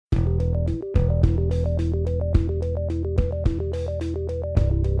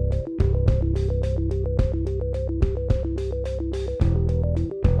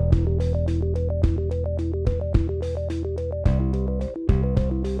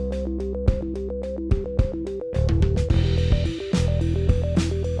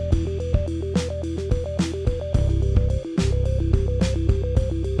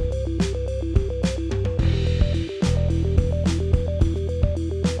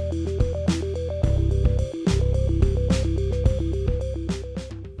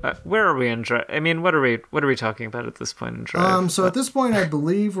where are we in Drive? I mean, what are we talking about at this point in Drive? So at this point, I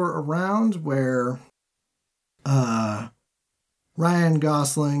believe we're around where uh, Ryan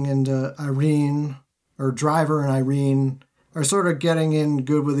Gosling and Irene, or Driver and Irene, are sort of getting in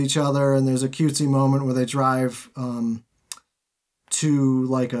good with each other, and there's a cutesy moment where they drive to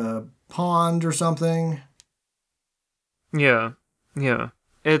like a pond or something. Yeah, yeah.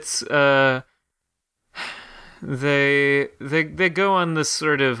 It's they go on this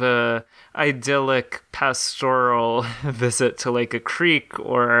sort of idyllic pastoral visit to like a creek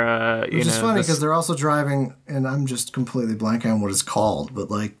or Which is funny because they're also driving, and I'm just completely blanking on what it's called, but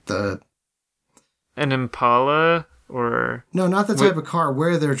like an Impala or no, not the type of car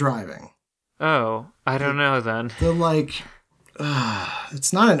where they're driving. Oh, I don't know then. The like,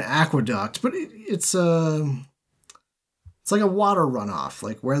 it's not an aqueduct, but it's like a water runoff,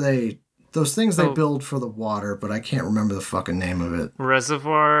 like where those things they build for the water, but I can't remember the fucking name of it.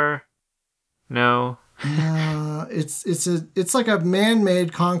 Reservoir? No. It's like a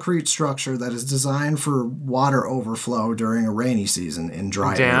man-made concrete structure that is designed for water overflow during a rainy season in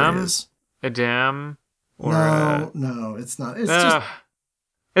dry areas. A dam? Or no, it's not. It's just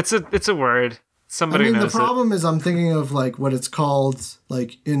it's a word. Somebody knows the problem is I'm thinking of like what it's called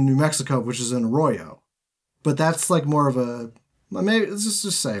like in New Mexico, which is an arroyo. But that's like more of a maybe let's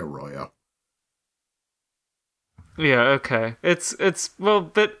just say arroyo. Yeah, okay. It's well,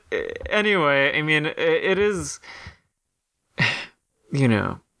 but anyway, I mean, it is,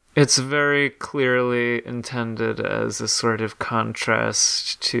 it's very clearly intended as a sort of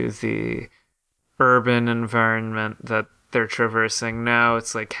contrast to the urban environment that they're traversing now.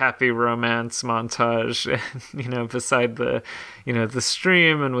 It's like happy romance montage, beside the, the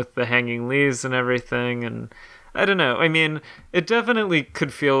stream and with the hanging leaves and everything. And I don't know. I mean, it definitely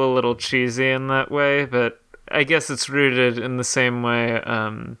could feel a little cheesy in that way, but I guess it's rooted in the same way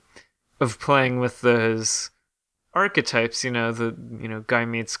of playing with those archetypes, guy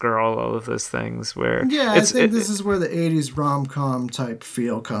meets girl, all of those things. Where I think this is where the 80s rom-com type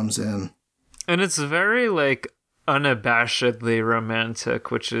feel comes in. And it's very, like, unabashedly romantic,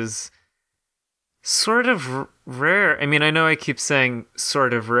 which is sort of rare. I mean, I know I keep saying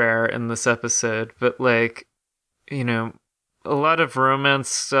sort of rare in this episode, but, like, a lot of romance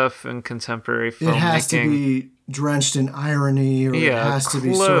stuff in contemporary filmmaking. It has to be drenched in irony, or it has to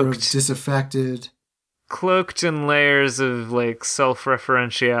be sort of disaffected. Cloaked in layers of, like,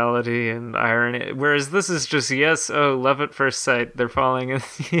 self-referentiality and irony. Whereas this is just, love at first sight. They're falling in,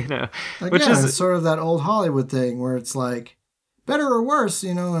 which is sort of that old Hollywood thing where it's like, better or worse,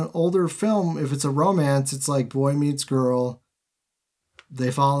 an older film, if it's a romance, it's like boy meets girl, they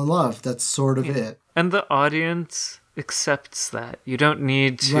fall in love. That's sort of it. And the audience accepts that. You don't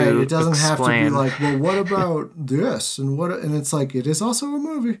need to Right, it doesn't explain. have to be like, well, what about this? And it's like, it is also a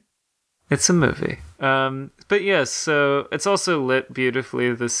movie. It's a movie. But yes, so it's also lit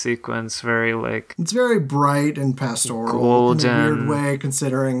beautifully, this sequence, very like... It's very bright and pastoral golden. In a weird way,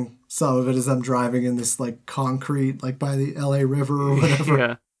 considering some of it is them driving in this like concrete, like by the LA River or whatever.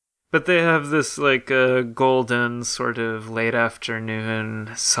 Yeah. But they have this like golden sort of late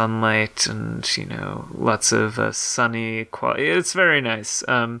afternoon sunlight and, lots of sunny quality. It's very nice.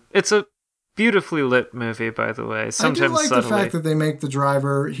 It's a beautifully lit movie, by the way. Sometimes I do like subtly. the fact that they make the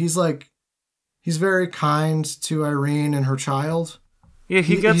driver, he's very kind to Irene and her child. Yeah,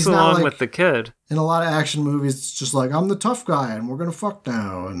 he gets along with the kid. In a lot of action movies, it's just like, I'm the tough guy and we're gonna fuck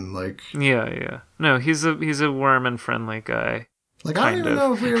now, and like... Yeah. No, he's a warm and friendly guy. Like, I don't even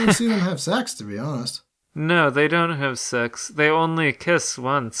know if we ever see them have sex, to be honest. No, they don't have sex. They only kiss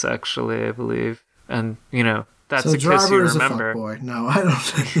once, actually, I believe. And, that's a kiss you remember. So Driver is a fuckboy. No, I don't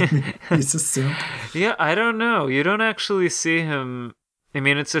think he's a simp. Yeah, I don't know. You don't actually see him... I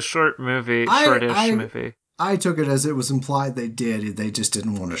mean, it's a short movie, shortish movie. I took it as it was implied they did. They just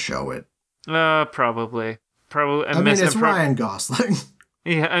didn't want to show it. Probably. I mean, it's Ryan Gosling.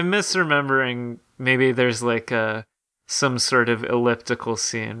 Yeah, I'm misremembering. Maybe there's like some sort of elliptical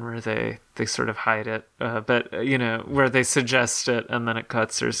scene where they sort of hide it, but where they suggest it and then it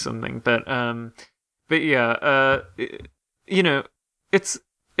cuts or something. But yeah, it's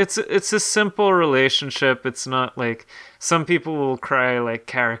a simple relationship. It's not like some people will cry like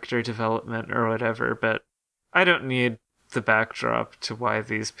character development or whatever, but I don't need the backdrop to why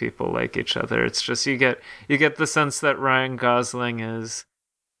these people like each other. It's just you get the sense that Ryan Gosling is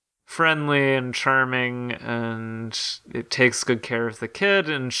friendly and charming and it takes good care of the kid,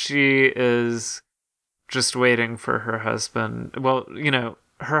 and she is just waiting for her husband. Well,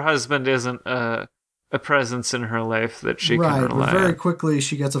 her husband isn't a presence in her life that she can rely on. But very quickly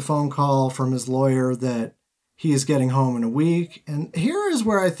she gets a phone call from his lawyer that he is getting home in a week. And here is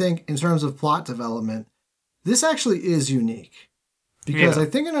where I think, in terms of plot development, this actually is unique. Because I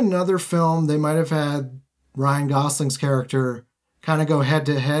think in another film, they might have had Ryan Gosling's character kind of go head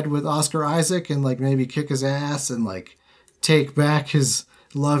to head with Oscar Isaac and like maybe kick his ass and like take back his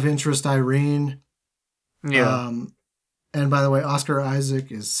love interest Irene. Yeah. And by the way, Oscar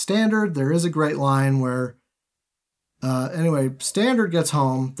Isaac is Standard. There is a great line where, anyway, Standard gets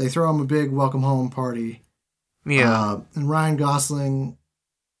home. They throw him a big welcome home party. Yeah. And Ryan Gosling,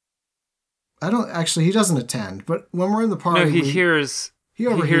 he doesn't attend, but when we're in the party, no, he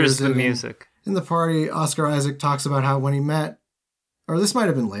overhears the music. In the party, Oscar Isaac talks about how when he met, or this might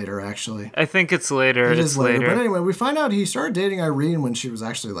have been later, actually. I think it's later. It is later. But anyway, we find out he started dating Irene when she was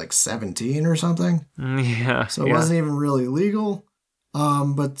actually like 17 or something. Yeah. So it wasn't even really legal.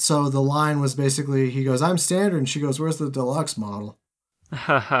 But so the line was basically, he goes, I'm Standard, and she goes, where's the deluxe model?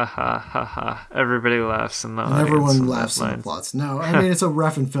 Ha ha ha ha ha. Everybody laughs in the audience. And everyone laughs in the plots. No, I mean, it's a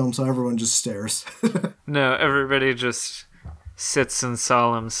Refn film, so everyone just stares. No, everybody just sits in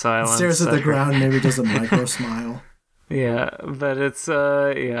solemn silence. Stares at the ground, maybe does a micro smile. Yeah, but it's,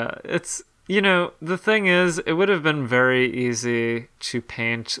 the thing is, it would have been very easy to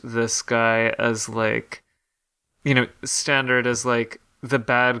paint this guy as like, Standard as like the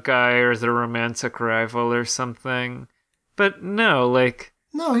bad guy or the romantic rival or something. But no, like...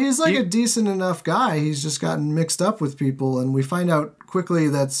 No, he's like a decent enough guy. He's just gotten mixed up with people, and we find out quickly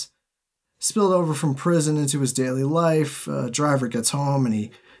that's spilled over from prison into his daily life. Driver gets home, and he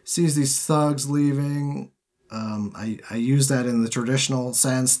sees these thugs leaving. I use that in the traditional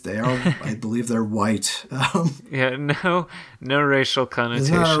sense. They are, I believe they're white. Yeah, no racial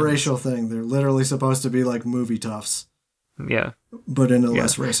connotation. It's not a racial thing. They're literally supposed to be like movie toughs. Yeah. But in a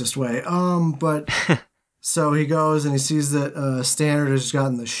less racist way. But... So he goes and he sees that Standard has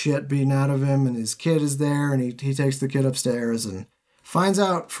gotten the shit beaten out of him, and his kid is there, and he takes the kid upstairs and finds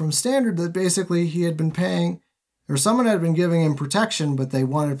out from Standard that basically he had been paying, or someone had been giving him protection, but they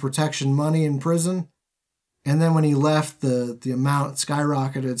wanted protection money in prison. And then when he left, the amount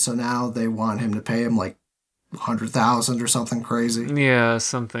skyrocketed, so now they want him to pay him like $100,000 or something crazy. Yeah,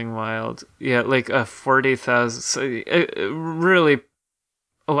 something wild. Yeah, like a 40,000. So, really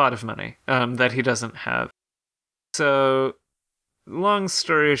a lot of money that he doesn't have. So, long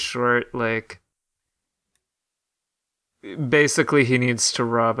story short, like, basically he needs to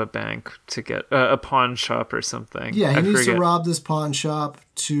rob a bank to get a pawn shop or something. Yeah, he needs to rob this pawn shop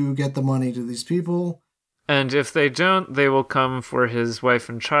to get the money to these people. And if they don't, they will come for his wife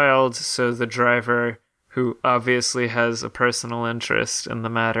and child. So the driver, who obviously has a personal interest in the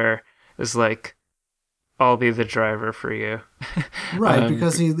matter, is like, I'll be the driver for you. Right,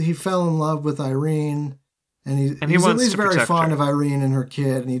 because he fell in love with Irene, and he's at least very fond of Irene and her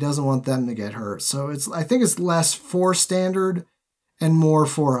kid, and he doesn't want them to get hurt. So I think it's less for Standard and more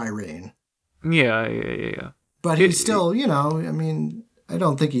for Irene. Yeah. But he's still, I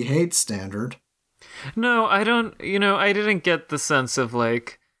don't think he hates Standard. No, I don't, I didn't get the sense of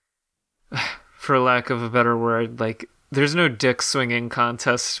like, for lack of a better word, like, there's no dick swinging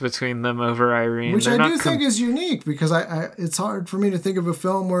contest between them over Irene. Which I do think is unique, because it's hard for me to think of a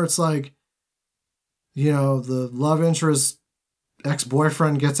film where it's like, the love interest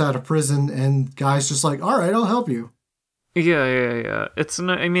ex-boyfriend gets out of prison and guy's just like, all right, I'll help you. Yeah. It's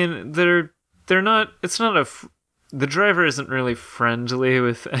not, I mean, they're not, it's not the driver isn't really friendly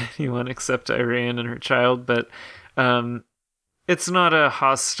with anyone except Irene and her child, but, it's not a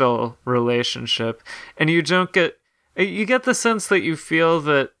hostile relationship. And you get the sense that you feel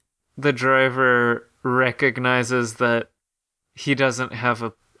that the driver recognizes that he doesn't have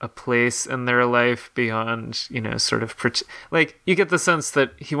a place in their life beyond, sort of... Like, you get the sense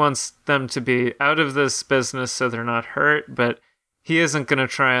that he wants them to be out of this business so they're not hurt, but he isn't going to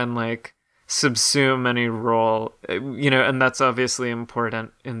try and, like, subsume any role, and that's obviously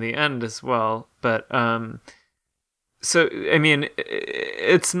important in the end as well. But, so, I mean,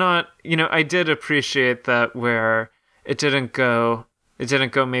 it's not... I did appreciate that where... It didn't go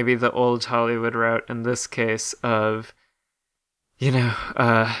maybe the old Hollywood route in this case of,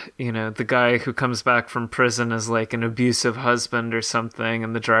 the guy who comes back from prison is like an abusive husband or something,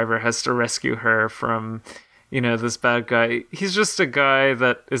 and the driver has to rescue her from, this bad guy. He's just a guy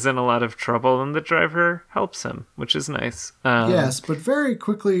that is in a lot of trouble, and the driver helps him, which is nice. Yes, but very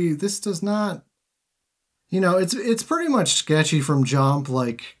quickly, this does not, it's pretty much sketchy from jump,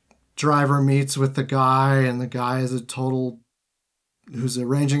 like, driver meets with the guy, and the guy is who's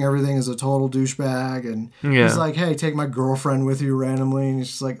arranging everything is a total douchebag, and he's like, hey, take my girlfriend with you randomly, and he's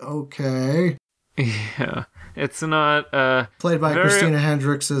just like, okay. Yeah. It's not played by Christina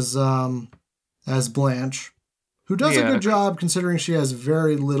Hendricks as Blanche. who does a good job considering she has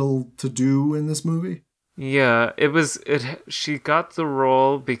very little to do in this movie. Yeah, she got the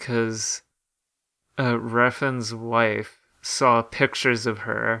role because Refn's wife saw pictures of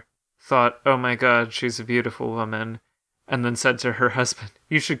her, thought, "Oh my god, she's a beautiful woman," and then said to her husband,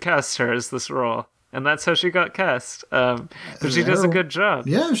 "You should cast her as this role." And that's how she got cast. But she does a good job.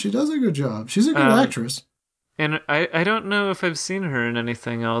 Yeah, she does a good job. She's a good actress. And I don't know if I've seen her in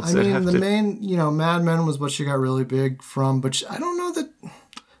anything else. I mean, main, Mad Men was what she got really big from, but I don't know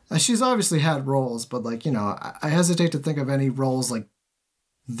that... she's obviously had roles, but, I hesitate to think of any roles,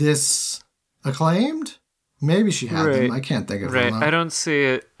 this acclaimed. Maybe she had them. I can't think of them. Right. I don't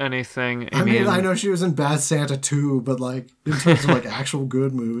see anything. I mean, I know she was in Bad Santa 2, but, in terms of, actual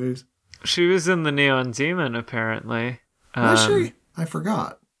good movies... She was in The Neon Demon, apparently. Was she? I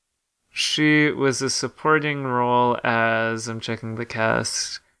forgot. She was a supporting role as, I'm checking the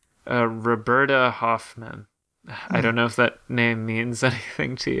cast, Roberta Hoffman. I don't know if that name means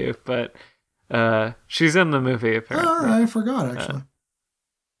anything to you, but she's in the movie, apparently. Oh, I forgot, actually.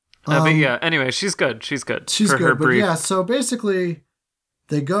 But yeah, anyway, she's good. She's good. She's good, but yeah, so basically,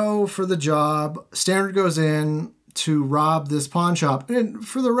 they go for the job. Standard goes in to rob this pawn shop. And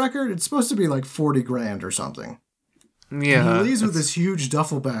for the record, it's supposed to be like 40 grand or something. Yeah. And he leaves with this huge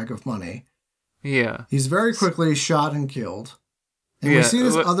duffel bag of money. Yeah. He's very quickly shot and killed. And we see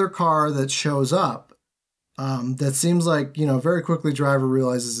this other car that shows up that seems like, very quickly driver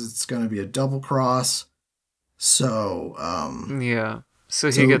realizes it's going to be a double cross. So, yeah.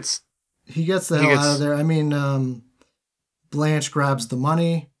 So he gets the hell out of there. I mean, Blanche grabs the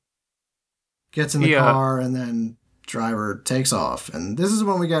money, gets in the car, and then driver takes off. And this is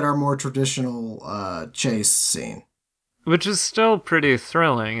when we get our more traditional chase scene. Which is still pretty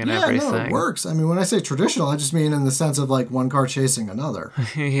thrilling and everything. Yeah, no, it works. I mean, when I say traditional, I just mean in the sense of one car chasing another.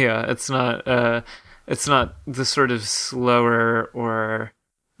 Yeah, it's not the sort of slower or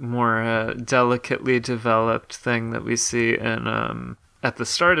more delicately developed thing that we see in at the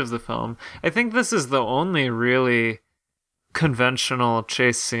start of the film. I think this is the only really conventional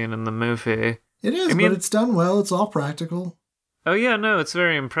chase scene in the movie. It is, but it's done well. It's all practical. Oh yeah, no, it's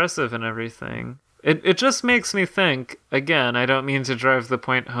very impressive and everything. It just makes me think, again, I don't mean to drive the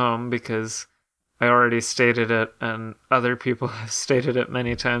point home because I already stated it and other people have stated it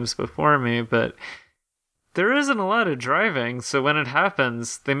many times before me, but there isn't a lot of driving, so when it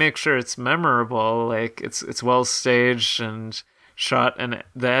happens, they make sure it's memorable, it's well staged and shot, and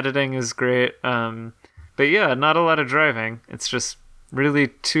the editing is great. But yeah, not a lot of driving. It's just really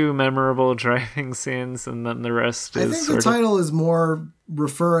two memorable driving scenes, and then the rest is. I think the title is more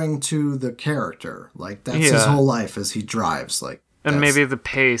referring to the character. That's his whole life as he drives. And maybe the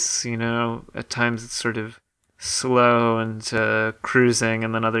pace, at times it's sort of slow and cruising,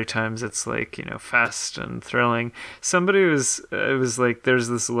 and then other times it's fast and thrilling. Somebody was there's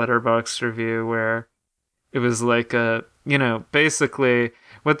this Letterboxd review where it was basically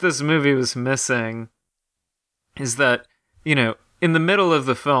what this movie was missing is that, in the middle of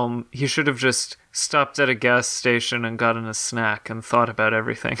the film, he should have just stopped at a gas station and gotten a snack and thought about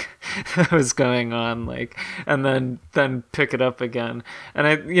everything that was going on, and then pick it up again.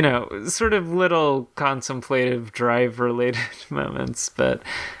 And sort of little contemplative drive-related moments, but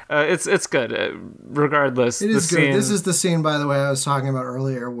it's good. Regardless, it is good. This is the scene, by the way, I was talking about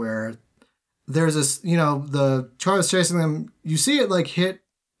earlier, where there's this, the car is chasing them. You see it hit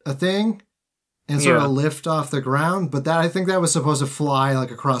a thing and sort of lift off the ground, but I think that was supposed to fly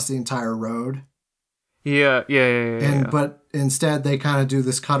across the entire road. Yeah. But instead they kind of do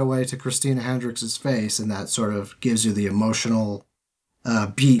this cutaway to Christina Hendricks' face, and that sort of gives you the emotional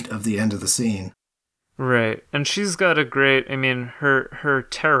beat of the end of the scene. Right, and she's got a great. I mean, her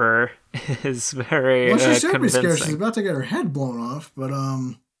terror is very. Well, she should convincing. Be scared. She's about to get her head blown off, but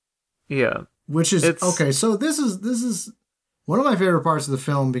yeah, which is okay. So this is one of my favorite parts of the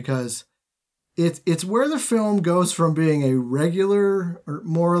film because it's where the film goes from being a regular, or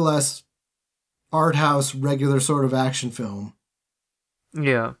more or less art house, regular sort of action film.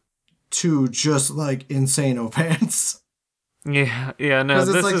 Yeah. To just insano pants. Yeah, no. Because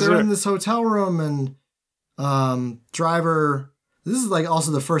it's they're in this hotel room and driver. This is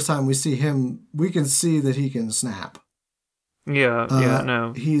also the first time we see him. We can see that he can snap. Yeah,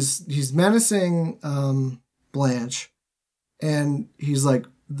 no. He's menacing Blanche, and he's like,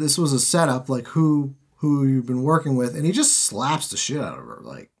 "This was a setup. Who you've been working with?" And he just slaps the shit out of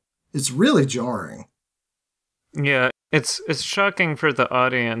her. It's really jarring. Yeah, it's shocking for the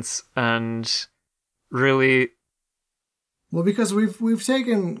audience and really. Well, because we've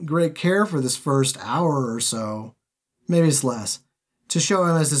taken great care for this first hour or so, maybe it's less, to show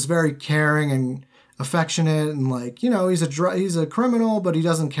him as this very caring and affectionate and like, you know, he's a criminal, but he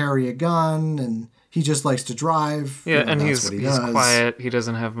doesn't carry a gun and he just likes to drive. Yeah, you know, and he's quiet. He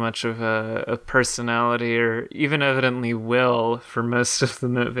doesn't have much of a personality or even evidently will for most of the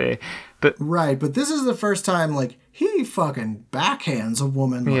movie. But right, but this is the first time like he fucking backhands a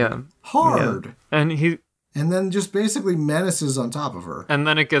woman like, hard. Yeah. And then just basically menaces on top of her. And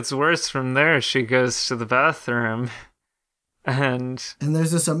then it gets worse from there. She goes to the bathroom and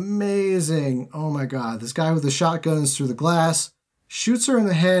there's this amazing, oh my God, this guy with the shotguns through the glass shoots her in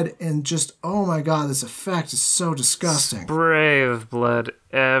the head and just, oh my God, this effect is so disgusting. Spray of blood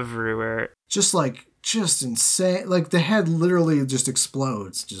everywhere. Just insane. Like the head literally just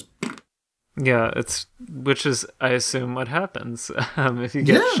explodes. Just. Yeah, which is, I assume, what happens if you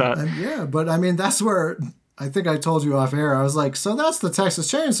get shot. Yeah, but I mean, that's where I think I told you off air. I was like, so that's the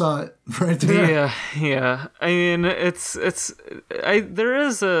Texas Chainsaw right there. Yeah. I mean, there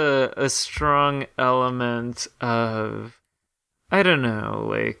is a strong element of, I don't know,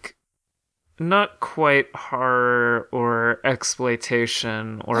 like, not quite horror or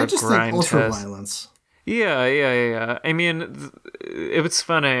exploitation or I just think ultra-violence. Yeah. I mean, it was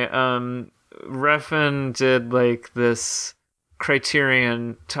funny. Refn did like this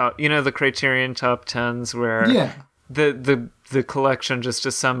Criterion top, the Criterion top 10s where the collection just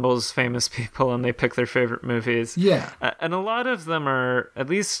assembles famous people and they pick their favorite movies. Yeah. And a lot of them are, at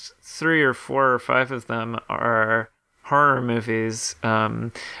least 3 or 4 or 5 of them are horror movies.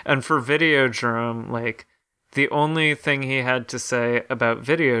 And for Videodrome, like, the only thing he had to say about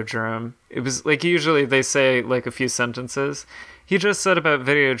Videodrome, it was like usually they say like a few sentences. He just said about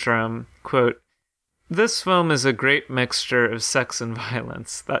Videodrome, quote, "This film is a great mixture of sex and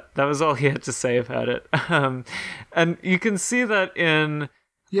violence." That was all he had to say about it. And you can see that in...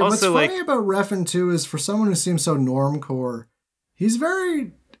 Yeah, also, what's funny about Refn too is for someone who seems so normcore, he's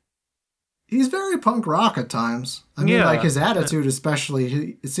very punk rock at times. I mean, like his attitude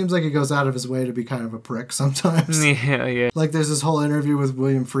especially, it seems like he goes out of his way to be kind of a prick sometimes. Yeah. Like there's this whole interview with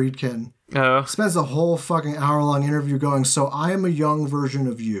William Friedkin. Oh. Spends the whole fucking hour-long interview going, "So I am a young version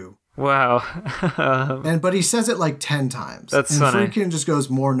of you." Wow. But he says it like 10 times. That's funny. And Friedkin just goes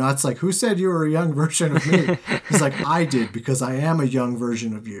more nuts, like, "Who said you were a young version of me?" He's like, "I did, because I am a young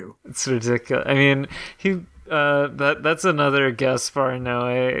version of you." It's ridiculous. I mean, that's another Gaspar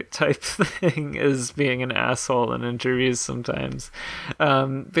Noé type thing, is being an asshole in interviews sometimes.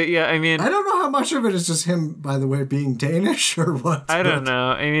 But yeah, I mean... I don't know how much of it is just him, by the way, being Danish or what. I don't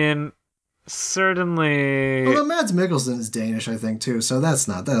know. I mean... Certainly. Although Mads Mikkelsen is Danish, I think, too, so that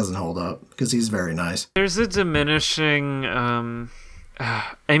doesn't hold up, because he's very nice. There's a diminishing,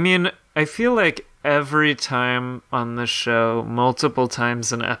 I mean, I feel like every time on the show, multiple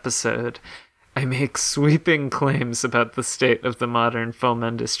times an episode, I make sweeping claims about the state of the modern film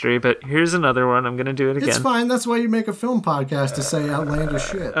industry, but here's another one. I'm going to do it again. It's fine. That's why you make a film podcast, to say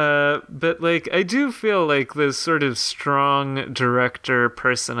outlandish shit. But, like, I do feel like those sort of strong director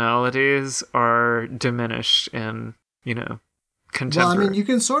personalities are diminished in, contemporary. Well, I mean, you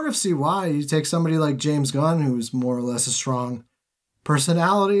can sort of see why. You take somebody like James Gunn, who's more or less a strong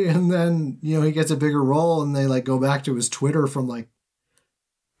personality, and then, he gets a bigger role, and they, like, go back to his Twitter from, like,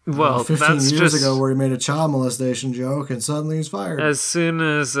 15 years ago, where he made a child molestation joke, and suddenly he's fired. As soon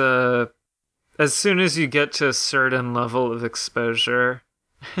as you get to a certain level of exposure,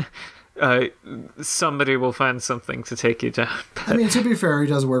 somebody will find something to take you down. But, I mean, to be fair, he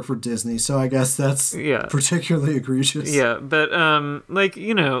does work for Disney, so I guess that's particularly egregious. Yeah, but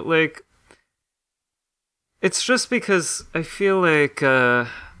it's just because I feel like I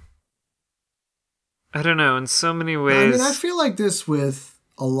don't know, in so many ways. I mean, I feel like this with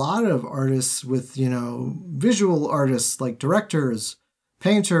a lot of artists, with, visual artists like directors,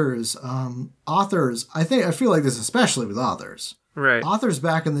 painters, authors. I feel like this especially with authors. Right. Authors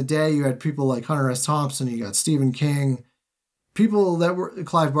back in the day, you had people like Hunter S. Thompson, you got Stephen King, people that were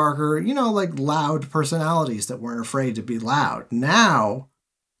Clive Barker, like loud personalities that weren't afraid to be loud. Now,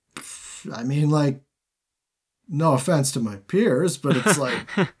 I mean, like, no offense to my peers, but it's like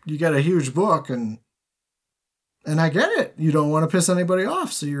you get a huge book and I get it. You don't want to piss anybody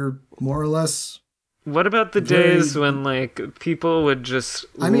off, so you're more or less... What about the days when, like, people would just...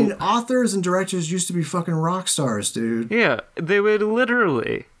 I mean, authors and directors used to be fucking rock stars, dude. Yeah, they would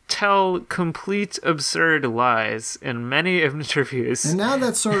literally tell complete absurd lies in many interviews. And now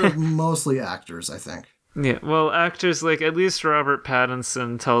that's sort of mostly actors, I think. Yeah, well, actors, like, at least Robert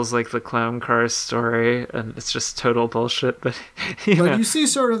Pattinson tells, like, the clown car story, and it's just total bullshit, but... But you see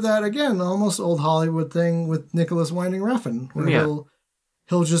sort of that, again, almost old Hollywood thing with Nicholas Winding Refn, where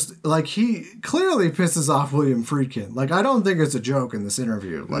he'll just, like, he clearly pisses off William Friedkin. Like, I don't think it's a joke in this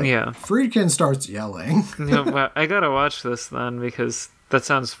interview. Like, Friedkin starts yelling. Well, I gotta watch this then, because that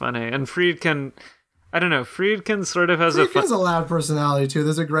sounds funny. And Friedkin, I don't know, Friedkin sort of has Friedkin's a loud personality, too.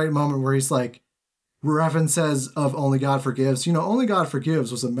 There's a great moment where he's like, Refn says of Only God Forgives, Only God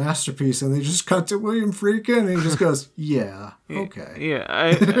Forgives was a masterpiece, and they just cut to William Friedkin, and he just goes, yeah, okay. Yeah,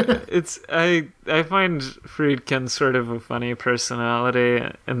 I find Friedkin sort of a funny personality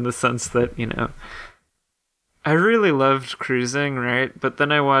in the sense that, I really loved Cruising, right? But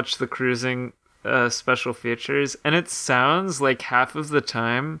then I watched the Cruising special features, and it sounds like half of the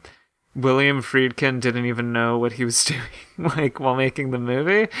time William Friedkin didn't even know what he was doing, like, while making the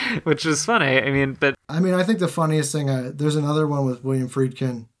movie, which is funny. I think the funniest thing, there's another one with William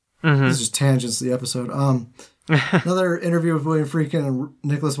Friedkin. Mm-hmm. This is just tangents to the episode. Another interview with William Friedkin and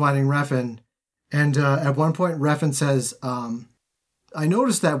Nicholas Winding Refn. And at one point, Refn says, I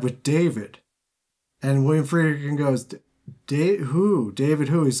noticed that with David. And William Friedkin goes, who? David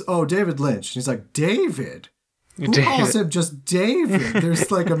who? He's, David Lynch. And he's like, David? Who calls him just David? There's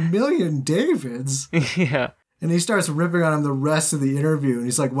like a million Davids. Yeah. And he starts ripping on him the rest of the interview. And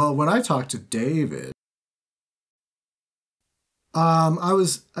he's like, well, when I talk to David...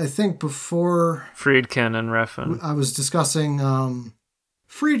 I think before... Friedkin and Refn. I was discussing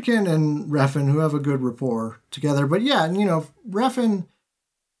Friedkin and Refn, who have a good rapport together. But yeah, Refn,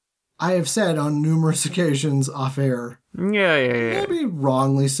 I have said on numerous occasions off air. Yeah. Maybe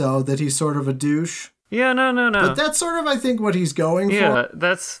wrongly so, that he's sort of a douche. Yeah, no. But that's sort of, I think, what he's going for. Yeah,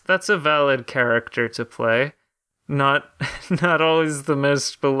 that's a valid character to play. Not always the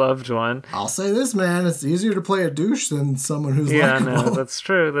most beloved one. I'll say this, man. It's easier to play a douche than someone who's likable. Yeah, no, that's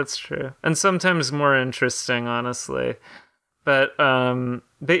true. And sometimes more interesting, honestly. But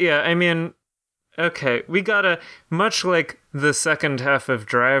yeah, okay, we gotta, much like the second half of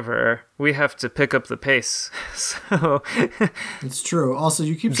Driver, we have to pick up the pace. So it's true. Also,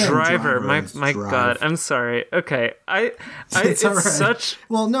 you keep saying Driver. My God, I'm sorry. Okay, it's right. such.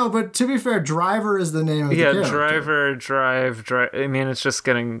 Well, no, but to be fair, Driver is the name of the character. Driver, Drive. It's just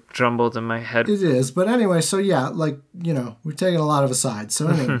getting jumbled in my head. It is, but anyway. So yeah, we're taking a lot of asides. So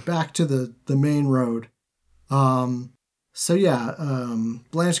anyway, back to the main road. So yeah,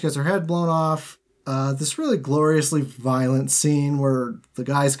 Blanche gets her head blown off. This really gloriously violent scene where the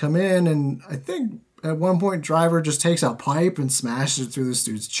guys come in, and I think at one point Driver just takes a pipe and smashes it through this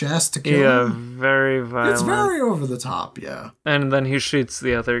dude's chest to kill him. Yeah, very violent. It's very over the top, yeah. And then he shoots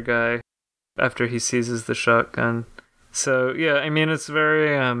the other guy after he seizes the shotgun. So yeah, it's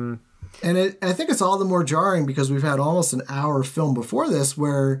very And I think it's all the more jarring because we've had almost an hour film before this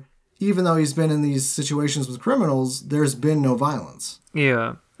where even though he's been in these situations with criminals, there's been no violence.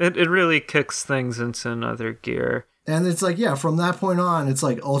 Yeah. It really kicks things into another gear. And it's like, yeah, from that point on, it's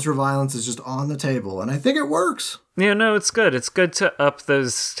like ultra-violence is just on the table. And I think it works. Yeah, no, it's good. It's good to up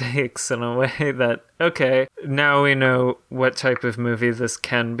those stakes in a way that, okay, now we know what type of movie this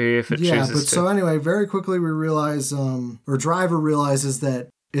can be if it chooses to. Yeah, but so anyway, very quickly we realize, or Driver realizes that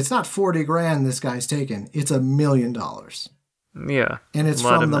it's not 40 grand this guy's taken. It's $1 million. Yeah. And it's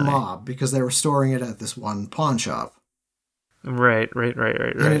from the mob because they were storing it at this one pawn shop. Right.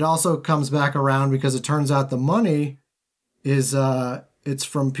 And it also comes back around because it turns out the money is it's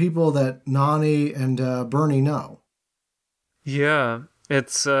from people that Nani and Bernie know. Yeah,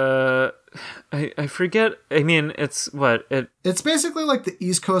 it's I forget. It's what It's basically like the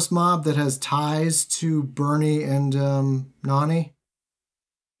East Coast mob that has ties to Bernie and Nani.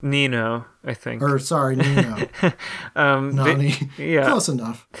 Nino, I think. Or sorry, Nino. Nani. Yeah, close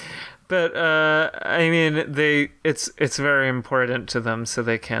enough. But it's very important to them, so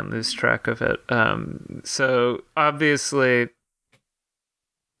they can't lose track of it. So obviously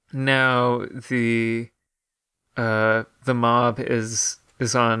now the mob is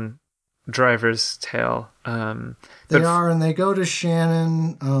on Driver's tail. They are, and they go to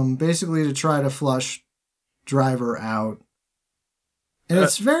Shannon basically to try to flush Driver out. And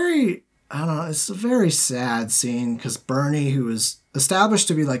it's very, I don't know, it's a very sad scene because Bernie, who is established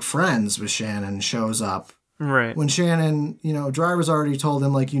to be like friends with Shannon, shows up. Right. When Shannon, Driver's already told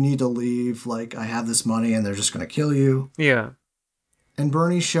him, like, you need to leave, like, I have this money and they're just going to kill you. Yeah. And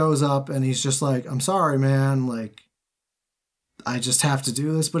Bernie shows up and he's just like, I'm sorry, man, like, I just have to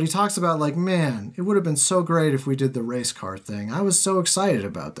do this. But he talks about, like, man, it would have been so great if we did the race car thing. I was so excited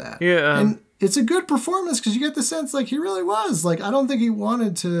about that. Yeah. And it's a good performance because you get the sense, like, he really was. Like, I don't think he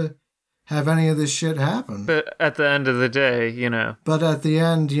wanted to have any of this shit happen. But at the end of the day, But at the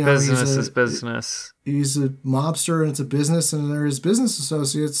end, business is business. He's a mobster and it's a business and they're his business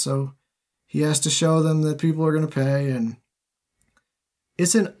associates. So he has to show them that people are going to pay. And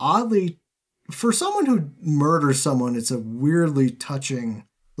it's an oddly, for someone who murders someone, it's a weirdly touching,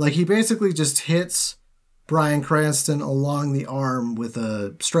 like he basically just hits Bryan Cranston along the arm with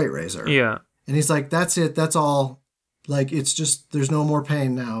a straight razor. Yeah. And he's like, that's it, that's all. Like, it's just, there's no more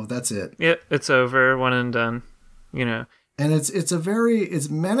pain now, that's it. Yeah, it's over, one and done, you know. And it's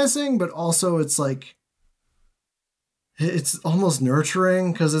menacing, but also it's like, it's almost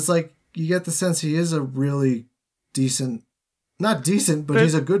nurturing, because it's like, you get the sense he is a really decent, not decent, but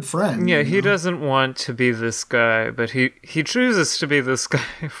he's a good friend. Yeah, he doesn't want to be this guy, but he chooses to be this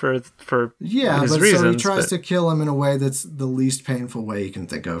guy for his reasons. So he tries to kill him in a way that's the least painful way he can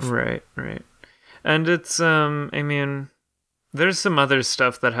think of. Right. And it's, I mean, there's some other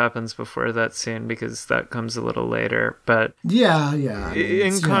stuff that happens before that scene, because that comes a little later, but... Yeah. I mean,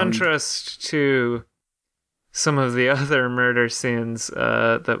 in contrast to some of the other murder scenes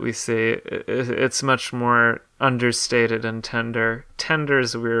that we see, it's much more understated and tender. Tender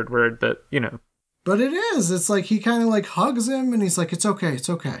is a weird word, but, you know. But it is. It's like he kind of like hugs him and he's like, it's okay.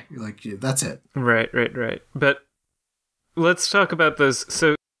 You're like, yeah, that's it. Right. But let's talk about those.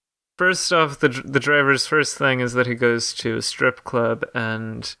 So first off, the driver's first thing is that he goes to a strip club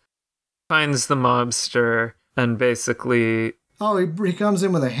and finds the mobster and basically... Oh, he comes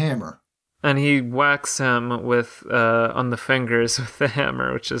in with a hammer. And he whacks him with on the fingers with the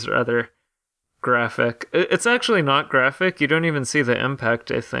hammer, which is rather graphic. It's actually not graphic. You don't even see the impact,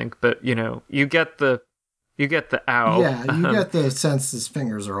 I think, but you know, you get the ow. Yeah, you get the sense his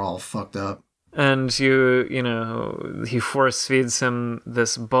fingers are all fucked up. And you know, he force feeds him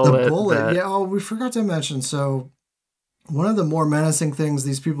this bullet. The bullet, yeah. Oh, we forgot to mention. So one of the more menacing things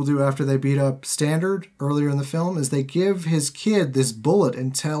these people do after they beat up Standard earlier in the film is they give his kid this bullet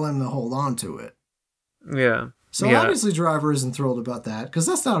and tell him to hold on to it. Yeah. So obviously Driver isn't thrilled about that, because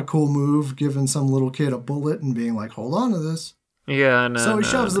that's not a cool move, giving some little kid a bullet and being like, hold on to this. Yeah, no. So he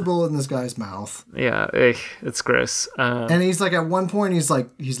shoves the bullet in this guy's mouth. Yeah, it's gross. And he's like, at one point,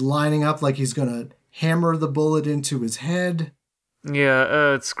 he's lining up like he's going to hammer the bullet into his head.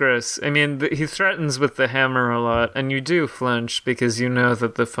 Yeah, it's gross. I mean, he threatens with the hammer a lot, and you do flinch because you know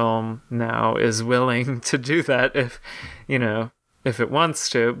that the film now is willing to do that if it wants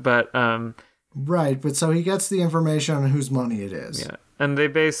to, but... Right, but so he gets the information on whose money it is. Yeah, and they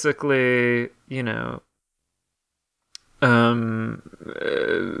basically, you know...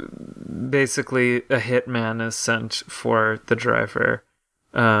 basically a hitman is sent for the driver.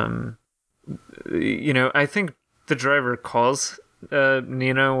 You know, I think the driver calls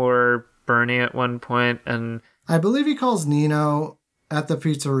Nino or Bernie at one point, and I believe he calls Nino at the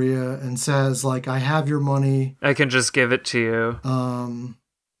pizzeria and says, like, I have your money. I can just give it to you.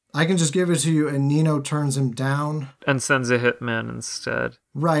 I can just give it to you, and Nino turns him down. And sends a hitman instead.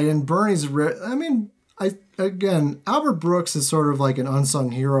 Right, and Bernie's... Albert Brooks is sort of like an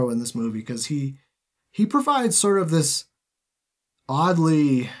unsung hero in this movie, because he provides sort of this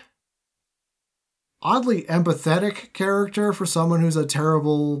oddly empathetic character for someone who's a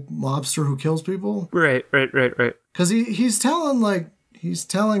terrible mobster who kills people. Right. Because he's telling Ron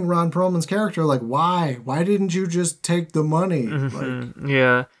Perlman's character, like, why didn't you just take the money? Mm-hmm.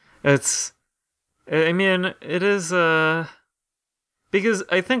 Yeah, it is because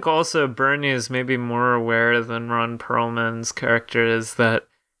I think also Bernie is maybe more aware than Ron Perlman's character is that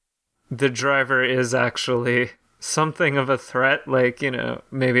the driver is actually something of a threat, like, you know,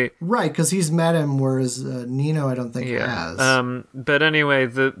 maybe... Right, because he's met him, whereas Nino, I don't think, has. But anyway,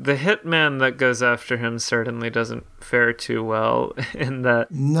 the hitman that goes after him certainly doesn't fare too well in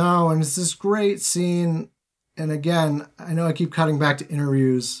that... No, and it's this great scene, and again, I know I keep cutting back to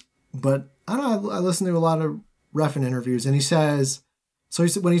interviews, but I don't know, I listen to a lot of Refn interviews, and he says... So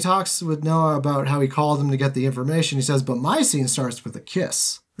when he talks with Noah about how he called him to get the information, he says, but my scene starts with a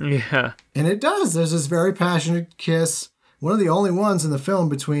kiss. Yeah. And it does. There's this very passionate kiss. One of the only ones in the film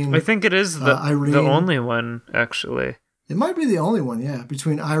between... I think it is the only one, actually. It might be the only one, yeah,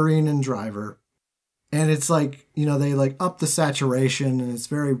 between Irene and Driver. And it's like, you know, they like up the saturation and it's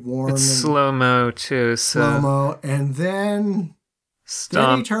very warm. It's slow-mo, too. Slow-mo. And then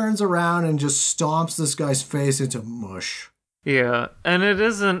he turns around and just stomps this guy's face into mush. Yeah, and it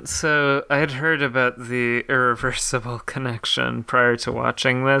isn't so... I had heard about the irreversible connection prior to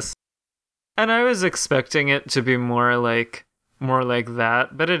watching this, and I was expecting it to be more like that,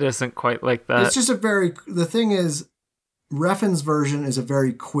 but it isn't quite like that. It's just the thing is, Refn's version is a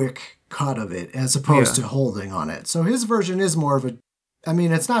very quick cut of it, as opposed to holding on it. So his version is more of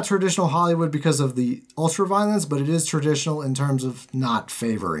it's not traditional Hollywood because of the ultra-violence, but it is traditional in terms of not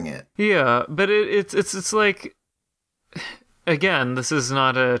favoring it. Yeah, but it's like... Again, this is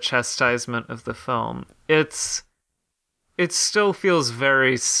not a chastisement of the film. It's it still feels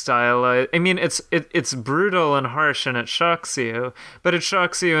very stylized. I mean, it's brutal and harsh and it shocks you, but it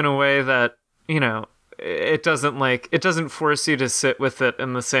shocks you in a way that, it doesn't force you to sit with it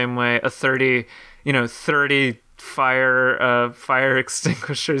in the same way a 30 fire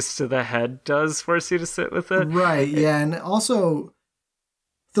extinguishers to the head does force you to sit with it. Right, yeah, and also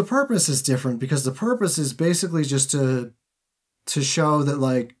the purpose is different because the purpose is basically just to show that,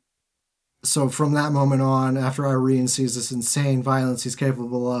 like, so from that moment on, after Irene sees this insane violence he's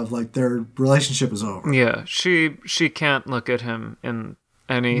capable of, like, their relationship is over. Yeah, she can't look at him in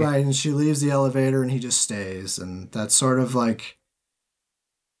any... Right, and she leaves the elevator and he just stays, and that's sort of like...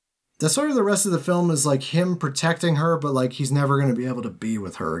 That's sort of the rest of the film is, like, him protecting her, but, like, he's never going to be able to be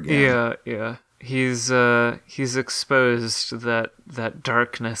with her again. Yeah. He's exposed that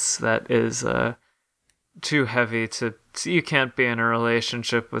darkness that is too heavy to... You can't be in a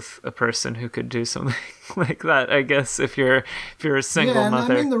relationship with a person who could do something like that, I guess, if you're a single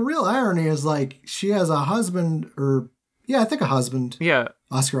mother. I mean, the real irony is, like, she has a husband, I think a husband. Yeah.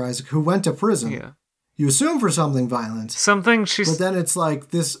 Oscar Isaac, who went to prison. Yeah. You assume for something violent. But then it's like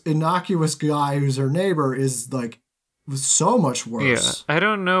this innocuous guy who's her neighbor is, like, so much worse. Yeah. I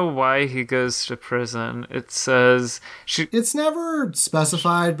don't know why he goes to prison. It says... It's never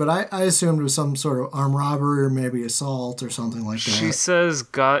specified, but I assumed it was some sort of armed robbery or maybe assault or something like that. She says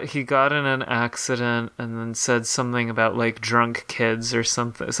he got in an accident and then said something about, like, drunk kids or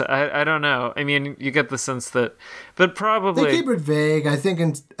something. So I don't know. I mean, you get the sense that... But probably... They keep it vague. I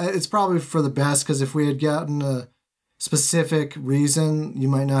think it's probably for the best, because if we had gotten a specific reason, you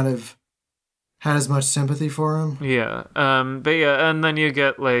might not have had as much sympathy for him. Yeah. But yeah, and then you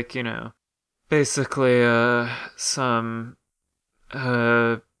get, like, basically some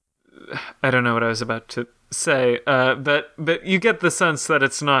I don't know what I was about to say, but you get the sense that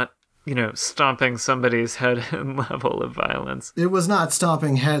it's not, stomping somebody's head in level of violence. It was not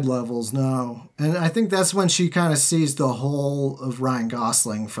stomping head levels, no. And I think that's when she kind of sees the whole of Ryan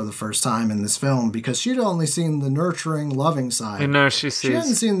Gosling for the first time in this film, because she'd only seen the nurturing, loving side. And now she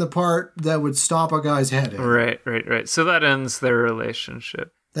hadn't seen the part that would stomp a guy's head in. Right. So that ends their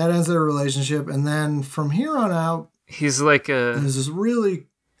relationship. And then from here on out, he's like there's this really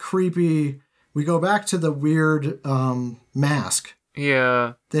creepy... We go back to the weird mask.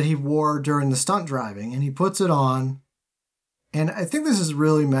 Yeah. That he wore during the stunt driving, and he puts it on. And I think this is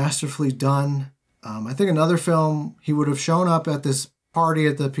really masterfully done. I think another film, he would have shown up at this party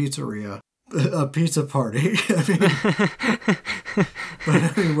at the pizzeria. A pizza party.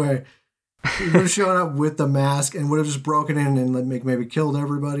 But anyway, he would have shown up with the mask and would have just broken in and maybe killed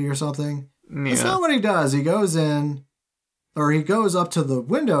everybody or something. Yeah. That's not what he does. He goes in, or he goes up to the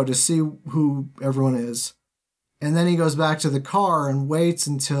window to see who everyone is. And then he goes back to the car and waits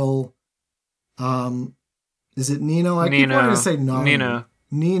until, is it Nino? I keep wanting to say Nino.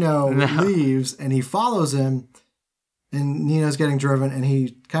 Nino leaves, and he follows him, and Nino's getting driven, and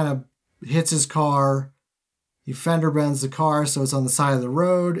he kind of hits his car. He fender bends the car so it's on the side of the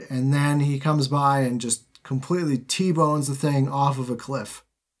road, and then he comes by and just completely T-bones the thing off of a cliff.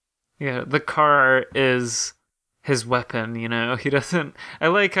 Yeah, the car is his weapon, He doesn't... I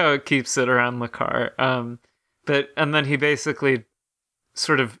like how it keeps it around the car. And then he basically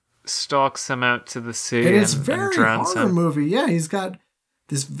sort of stalks him out to the sea and it's very horror movie. Yeah, he's got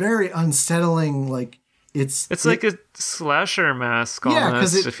this very unsettling, like, it's like a slasher mask almost. Yeah,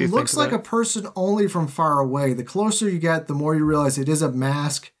 because it looks like a person only from far away. The closer you get, the more you realize it is a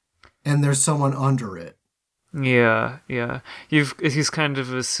mask and there's someone under it. Yeah. He's kind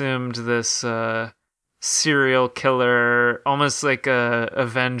of assumed this serial killer, almost like a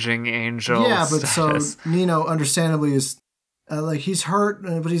avenging angel. Yeah, but status. So Nino understandably is he's hurt,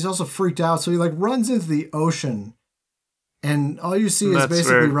 but he's also freaked out. So he runs into the ocean, and all you see is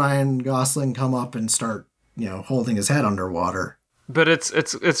basically Ryan Gosling come up and start, holding his head underwater. But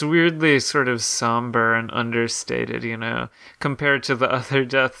it's weirdly sort of somber and understated, compared to the other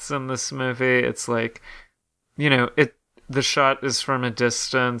deaths in this movie. It's like, the shot is from a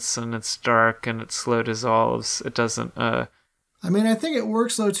distance, and it's dark, and it slow dissolves. It doesn't... I think it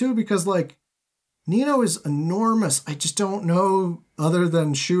works, though, too, because, Nino is enormous. I just don't know, other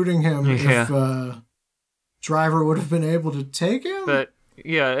than shooting him, if Driver would have been able to take him. But,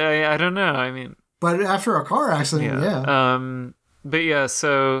 yeah, I don't know. But after a car accident, yeah. But, yeah,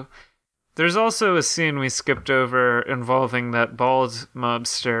 so... There's also a scene we skipped over involving that bald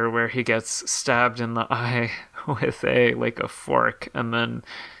mobster where he gets stabbed in the eye with a fork and then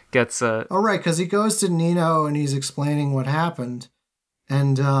gets a... Oh, right, because he goes to Nino and he's explaining what happened.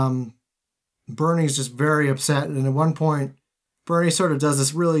 And Bernie's just very upset. And at one point, Bernie sort of does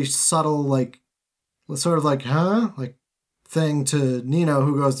this really subtle, huh? thing to Nino,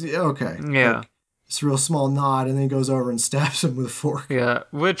 who goes, "Yeah, okay." Yeah. Like, this real small nod, and then he goes over and stabs him with a fork. Yeah,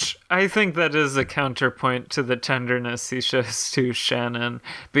 which I think that is a counterpoint to the tenderness he shows to Shannon.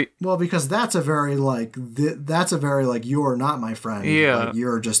 Well, because that's a very like you're not my friend. Yeah, like,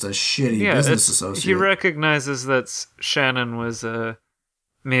 you're just a shitty business associate. He recognizes that Shannon was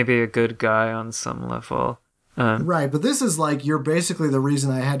maybe a good guy on some level. Right, but this is like, you're basically the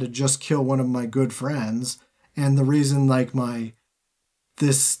reason I had to just kill one of my good friends, and the reason like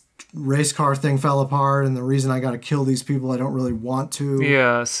this race car thing fell apart, and the reason I got to kill these people I don't really want to.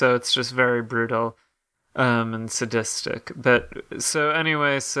 Yeah, so it's just very brutal and sadistic. But so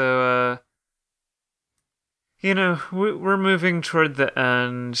anyway, we're moving toward the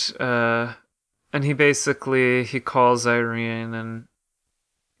end, and he calls Irene, and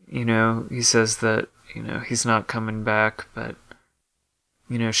he says that he's not coming back, but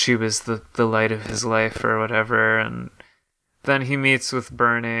she was the light of his life or whatever. And then he meets with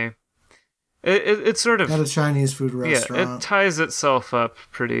Bernie. It sort of at a Chinese food restaurant. Yeah, it ties itself up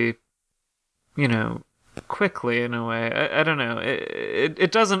pretty, quickly in a way. I don't know.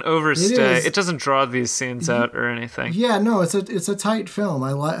 It doesn't overstay. It doesn't draw these scenes out or anything. Yeah, no, it's a tight film.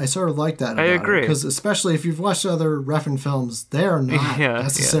 I sort of like that. I agree, because especially if you've watched other Refn films, they are not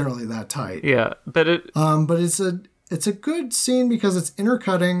necessarily that tight. Yeah, but it's a good scene because it's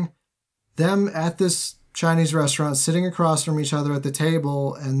intercutting them at this Chinese restaurant, sitting across from each other at the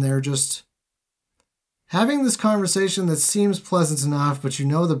table, and they're just having this conversation that seems pleasant enough, but the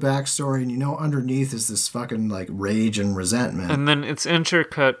backstory, and underneath is this fucking like rage and resentment. And then it's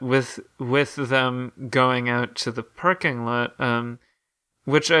intercut with them going out to the parking lot,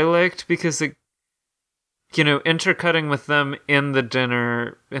 which I liked because it, intercutting with them in the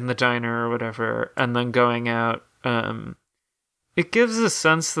diner or whatever, and then going out, it gives a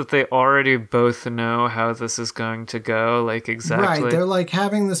sense that they already both know how this is going to go, like exactly. Right, they're like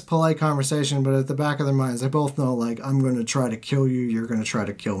having this polite conversation, but at the back of their minds, they both know, like, I'm going to try to kill you, you're going to try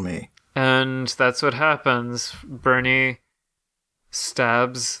to kill me. And that's what happens. Bernie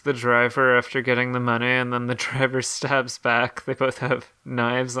stabs the driver after getting the money, and then the driver stabs back. They both have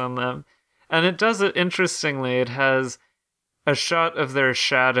knives on them. And it does it interestingly. It has a shot of their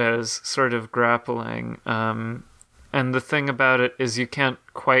shadows sort of grappling, and the thing about it is you can't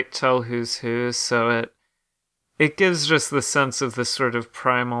quite tell who's who, so it gives just the sense of this sort of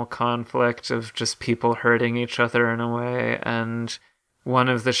primal conflict of just people hurting each other in a way, and one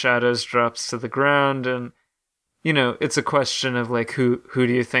of the shadows drops to the ground, and it's a question of like who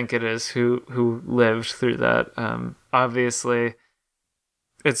do you think it is who lived through that. Obviously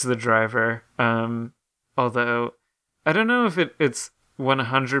it's the driver, although I don't know if it's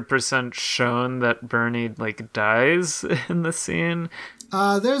 100% shown that Bernie like dies in the scene.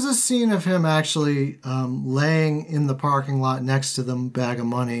 There's a scene of him actually laying in the parking lot next to the bag of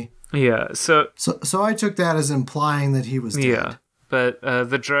money. Yeah, so I took that as implying that he was dead. Yeah, but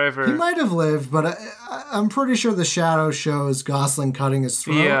the driver, he might have lived, but I'm pretty sure the shadow shows Gosling cutting his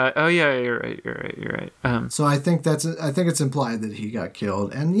throat. Yeah. Oh yeah, you're right. So I think it's implied that he got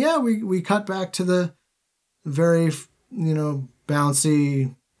killed, and yeah, we cut back to the very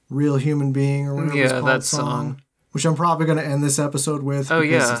bouncy real human being or whatever it's called, that song, which I'm probably going to end this episode with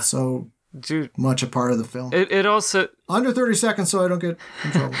because it's so much a part of the film. It also under 30 seconds, so I don't get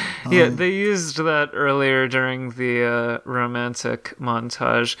in trouble. Yeah, they used that earlier during the romantic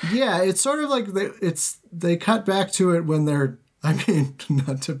montage. Yeah, it's sort of like they cut back to it when they're, I mean,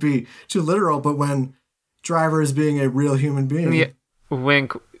 not to be too literal, but when Driver is being a real human being. Yeah,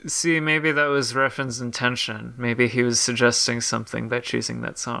 wink. See, maybe that was Refn's intention. Maybe he was suggesting something by choosing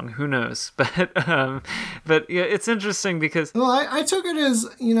that song. Who knows? But yeah, it's interesting because... Well, I took it as,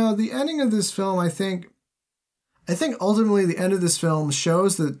 the ending of this film, I think ultimately the end of this film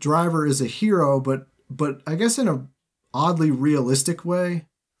shows that Driver is a hero, but I guess in a oddly realistic way.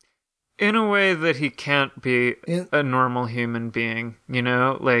 In a way that he can't be a normal human being,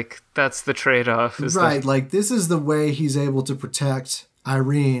 Like, that's the trade-off. Right, like, this is the way he's able to protect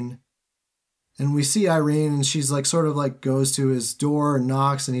Irene, and we see Irene, and she's like sort of like goes to his door and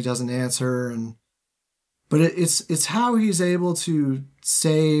knocks, and he doesn't answer, but it's how he's able to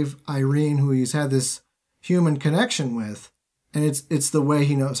save Irene, who he's had this human connection with, and it's the way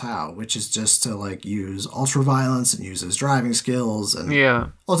he knows how, which is just to like use ultraviolence and use his driving skills,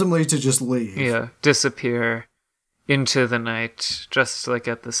 and ultimately to just leave, disappear into the night, just like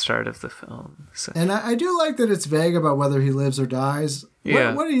at the start of the film. So. And I do like that it's vague about whether he lives or dies.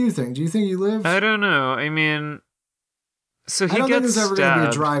 Yeah. What do you think? Do you think he lives? I don't know. I mean, So I he don't think gets there's ever going to be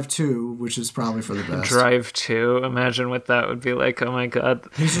a stabbed. Drive 2, which is probably for the best. Drive 2. Imagine what that would be like. Oh my god.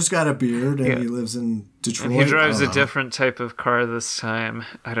 He's just got a beard and Yeah. he lives in Detroit. And he drives I a don't know. different type of car this time.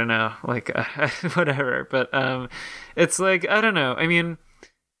 I don't know, like whatever. But it's like I don't know. I mean,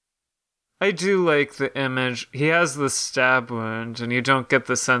 I do like the image. He has the stab wound, and you don't get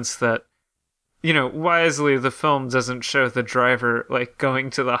the sense that, wisely the film doesn't show the driver like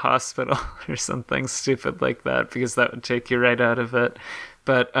going to the hospital or something stupid like that, because that would take you right out of it.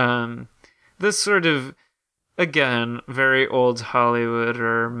 But this sort of, again, very old Hollywood,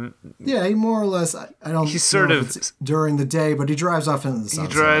 or Yeah, he more or less. I don't. He's sort know if of- it's during the day, but he drives off into the he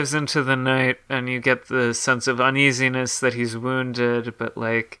sunset. drives into the night, and you get the sense of uneasiness that he's wounded, but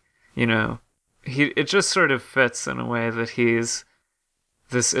like, it just sort of fits in a way that he's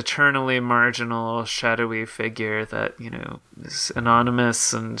this eternally marginal, shadowy figure that, is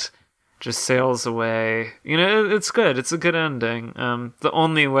anonymous and just sails away. It's good. It's a good ending. The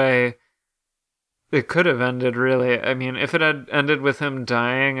only way it could have ended, really, I mean, if it had ended with him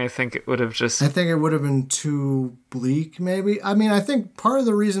dying, I think it would have just... I think it would have been too bleak, maybe. I mean, I think part of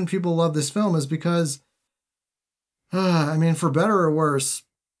the reason people love this film is because, I mean, for better or worse,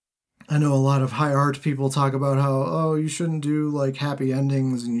 I know a lot of high art people talk about how, oh, you shouldn't do like happy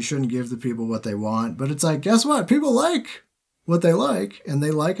endings and you shouldn't give the people what they want. But it's like, guess what? People like what they like, and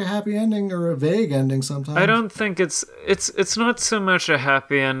they like a happy ending or a vague ending sometimes. I don't think it's not so much a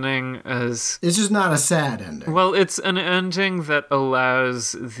happy ending as... It's just not a sad ending. Well, it's an ending that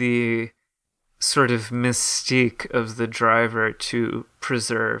allows the sort of mystique of the driver to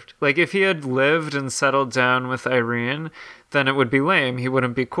preserved. Like, if he had lived and settled down with Irene, then it would be lame. He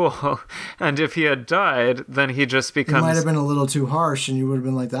wouldn't be cool. And if he had died, then he just It becomes... might have been a little too harsh, and you would have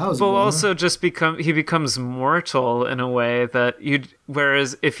been like, that was a Well, bummer. also he becomes mortal in a way that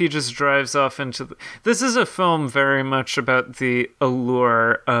whereas if he just drives off into this is a film very much about the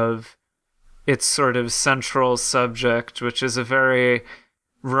allure of its sort of central subject, which is a very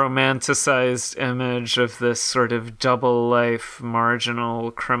romanticized image of this sort of double life, marginal,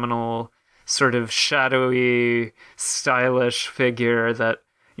 criminal, sort of shadowy, stylish figure that,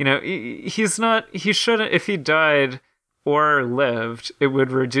 he shouldn't, if he died or lived, it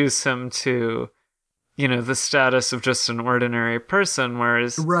would reduce him to, the status of just an ordinary person,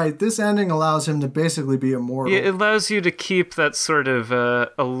 whereas... Right, this ending allows him to basically be immortal. It allows you to keep that sort of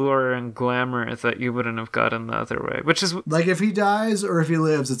allure and glamour that you wouldn't have gotten the other way, which is... Like, if he dies or if he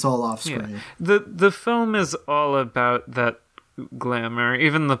lives, it's all off screen. Yeah. The film is all about that glamour.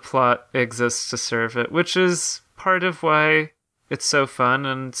 Even the plot exists to serve it, which is part of why it's so fun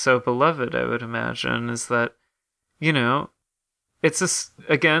and so beloved, I would imagine, is that, it's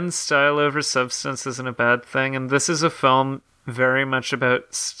again, style over substance isn't a bad thing, and this is a film very much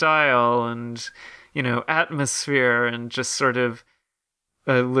about style and, atmosphere and just sort of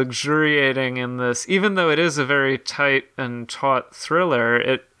luxuriating in this. Even though it is a very tight and taut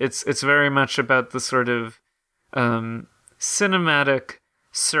thriller, it's very much about the sort of cinematic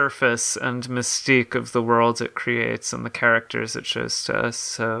surface and mystique of the world it creates and the characters it shows to us.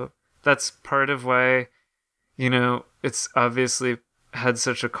 So that's part of why, it's obviously had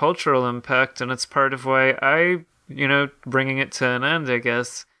such a cultural impact, and it's part of why I, bringing it to an end, I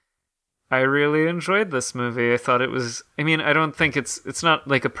guess, I really enjoyed this movie. I thought it was, I don't think it's not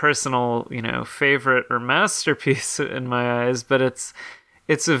like a personal, favorite or masterpiece in my eyes, but it's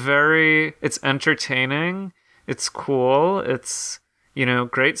entertaining, it's cool, it's,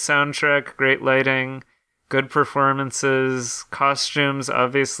 great soundtrack, great lighting, good performances, costumes,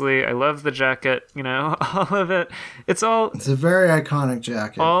 obviously. I love the jacket, all of it. It's a very iconic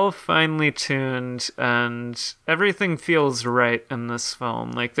jacket. All finely tuned, and everything feels right in this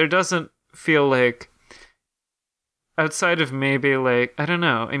film. Like, there doesn't feel like, outside of maybe like, I don't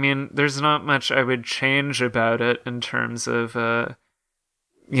know. There's not much I would change about it in terms of,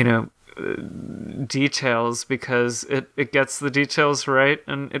 details, because it gets the details right,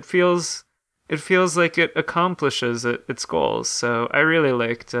 and it feels like it accomplishes its goals. So I really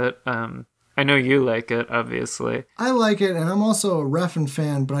liked it. I know you like it, obviously. I like it, and I'm also a Refn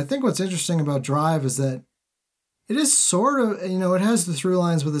fan, but I think what's interesting about Drive is that it is sort of, it has the through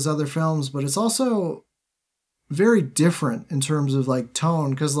lines with his other films, but it's also very different in terms of like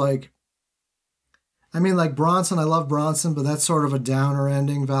tone, because like Bronson, I love Bronson, but that's sort of a downer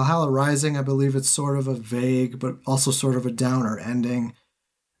ending. Valhalla Rising, I believe it's sort of a vague, but also sort of a downer ending.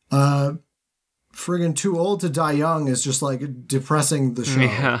 Friggin' Too Old to Die Young is just like depressing the show.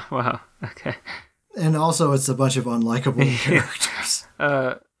 Yeah, wow, okay. And also it's a bunch of unlikable characters.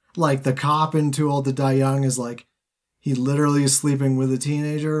 Like the cop in Too Old to Die Young is like, he literally is sleeping with a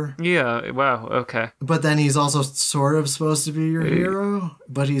teenager. Yeah, wow, okay. But then he's also sort of supposed to be your hero,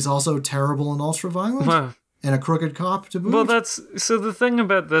 but he's also terrible and ultra-violent. Well, and a crooked cop to boot. Well, so the thing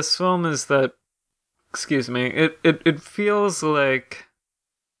about this film is that, excuse me, it feels like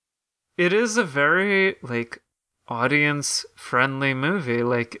it is a very, like, audience-friendly movie.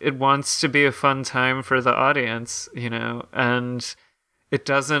 Like, it wants to be a fun time for the audience, you know, and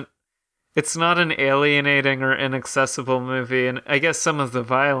it's not an alienating or inaccessible movie, and I guess some of the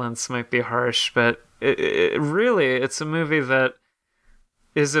violence might be harsh, but it's a movie that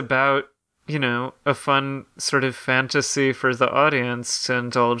is about, you know, a fun sort of fantasy for the audience to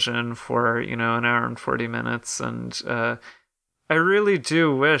indulge in for, you know, an hour and 40 minutes. And I really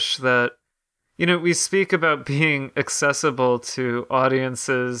do wish that, you know, we speak about being accessible to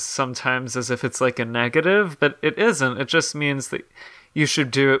audiences sometimes as if it's like a negative, but it isn't. It just means that you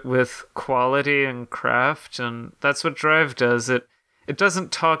should do it with quality and craft, and that's what Drive does. It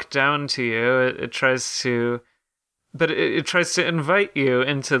doesn't talk down to you. It tries to... But it tries to invite you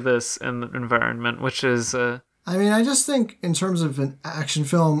into this environment, which is... I mean, I just think in terms of an action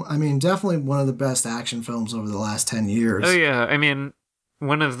film, I mean, definitely one of the best action films over the last 10 years. Oh, yeah. I mean,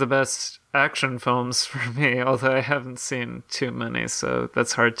 one of the best action films for me, although I haven't seen too many, so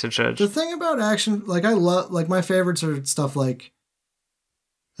that's hard to judge. The thing about action, like, I love... Like, my favorites are stuff like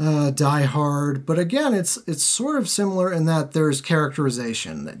Die Hard. But again, it's sort of similar in that there's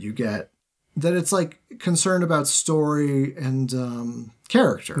characterization that you get. That it's like concerned about story and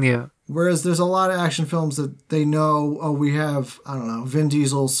character. Yeah. Whereas there's a lot of action films that they know, oh, we have, I don't know, Vin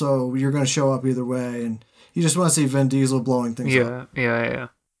Diesel, so you're going to show up either way. And you just want to see Vin Diesel blowing things up. Yeah.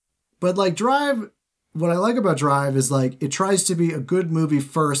 But like Drive, what I like about Drive is like it tries to be a good movie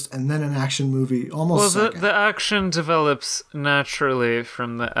first and then an action movie almost second. The action develops naturally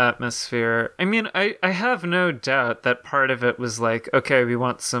from the atmosphere. I mean, I have no doubt that part of it was like, okay, we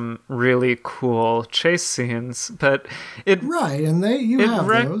want some really cool chase scenes, but right, and you have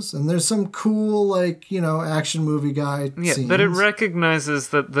those, and there's some cool, like, you know, action movie guy scenes. But it recognizes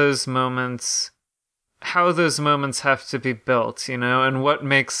that those moments... how those moments have to be built, you know, and what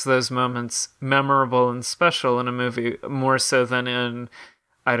makes those moments memorable and special in a movie more so than in,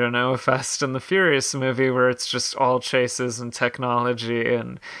 I don't know, a Fast and the Furious movie where it's just all chases and technology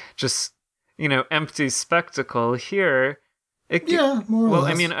and just, you know, empty spectacle. Here, more or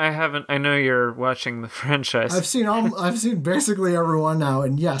less. I mean, I know you're watching the franchise. I've seen basically everyone now,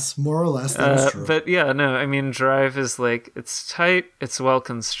 and yes, more or less that is true. But yeah, no, I mean, Drive is like, it's tight, it's well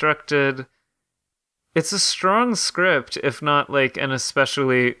constructed. It's a strong script, if not like an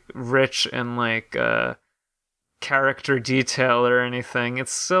especially rich in like character detail or anything.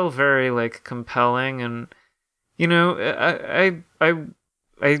 It's still very like compelling, and you know,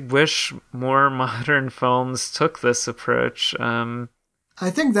 I wish more modern films took this approach. I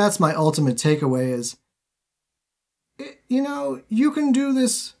think that's my ultimate takeaway is, you know, you can do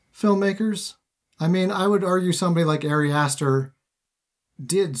this, filmmakers. I mean, I would argue somebody like Ari Aster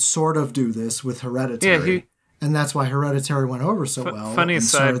did sort of do this with Hereditary, and that's why Hereditary went over so well. Funny and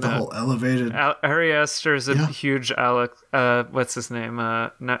side note, the whole elevated. Ari Aster is a huge what's his name?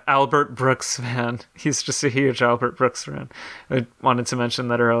 Albert Brooks fan. He's just a huge Albert Brooks fan. I wanted to mention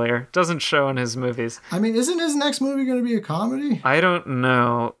that earlier. Doesn't show in his movies. I mean, isn't his next movie going to be a comedy? I don't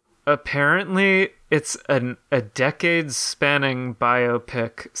know. Apparently, it's a decade-spanning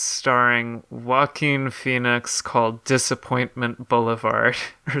biopic starring Joaquin Phoenix called Disappointment Boulevard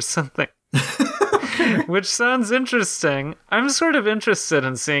or something. Which sounds interesting. I'm sort of interested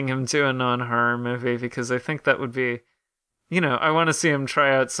in seeing him do a non-horror movie because I think that would be, you know, I want to see him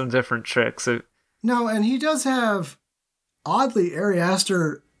try out some different tricks. No, and he does have, oddly, Ari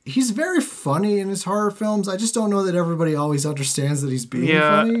Aster... He's very funny in his horror films. I just don't know that everybody always understands that he's being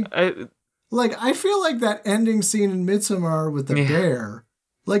funny. I feel like that ending scene in Midsommar with the bear,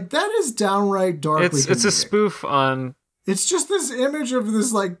 like that is downright darkly comedic. It's a spoof on... It's just this image of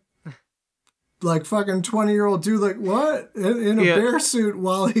this like fucking 20-year-old dude, like what? In a bear suit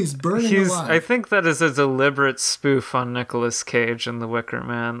while he's burning alive. I think that is a deliberate spoof on Nicolas Cage and The Wicker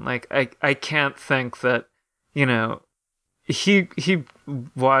Man. Like, I can't think that, you know... He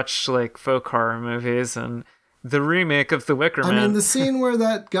watched like folk horror movies and the remake of The Wicker Man. I mean, the scene where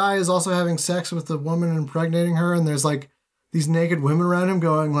that guy is also having sex with the woman impregnating her, and there's like these naked women around him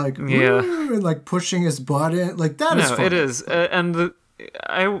going like, "Woo," and like pushing his butt in, like that is funny. It is, and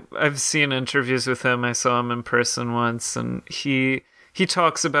I've seen interviews with him. I saw him in person once, and he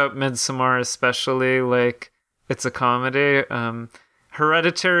talks about Midsommar especially like it's a comedy.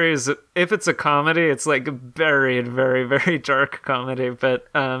 Hereditary is, if it's a comedy, it's like a very, very, very dark comedy. But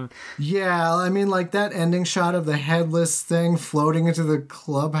Yeah, I mean, like that ending shot of the headless thing floating into the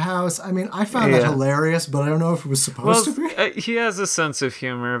clubhouse. I mean, I found that hilarious, but I don't know if it was supposed to be. He has a sense of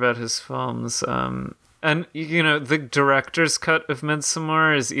humor about his films. And, you know, the director's cut of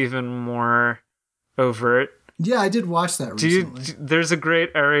Midsommar is even more overt. Yeah, I did watch that recently. There's a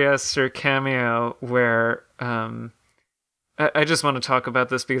great Ari Aster cameo where... I just want to talk about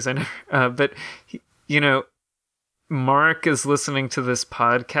this because I never... but, you know, Mark is listening to this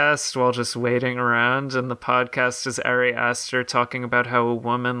podcast while just waiting around, and the podcast is Ari Aster talking about how a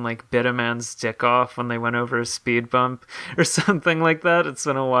woman, like, bit a man's dick off when they went over a speed bump or something like that. It's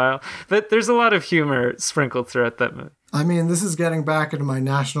been a while. But there's a lot of humor sprinkled throughout that movie. I mean, this is getting back into my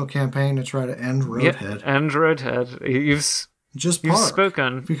national campaign to try to end Roadhead. Yeah, end Roadhead. You've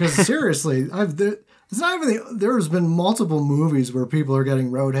spoken. Because seriously, it's not even there's been multiple movies where people are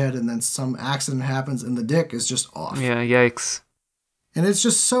getting roadhead and then some accident happens and the dick is just off. Yeah, yikes. And it's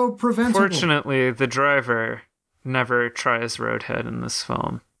just so preventable. Fortunately, the driver never tries roadhead in this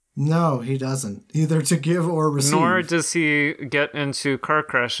film. No, he doesn't. Either to give or receive. Nor does he get into car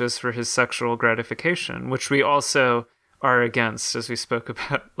crashes for his sexual gratification, which we also are against, as we spoke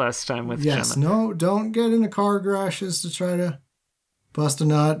about last time with Gemma. Yes, no, don't get into car crashes to try to bust a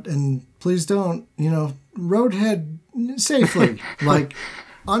nut, and please don't, roadhead safely, like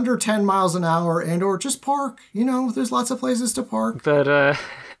under 10 miles an hour, and or just park. There's lots of places to park. But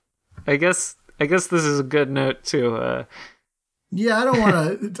I guess this is a good note to. Yeah, I don't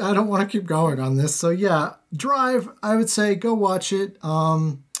want to keep going on this. So yeah, Drive. I would say go watch it.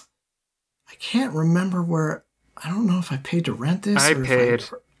 I can't remember where. I don't know if I paid to rent this. I paid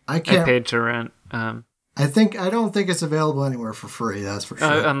to rent. I don't think it's available anywhere for free. That's for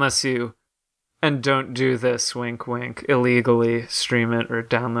sure. Unless you, and don't do this, wink, wink, illegally stream it or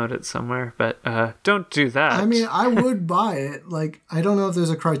download it somewhere. But don't do that. I mean, I would buy it. Like, I don't know if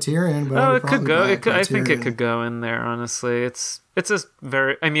there's a Criterion, but it could go. I think it could go in there. Honestly, it's a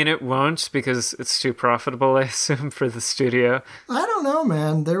very. I mean, it won't because it's too profitable. I assume for the studio. I don't know,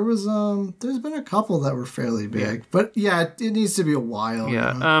 man. There's been a couple that were fairly big, but yeah, it needs to be a while.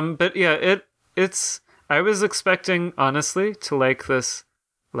 Yeah. But yeah, it's. I was expecting, honestly, to like this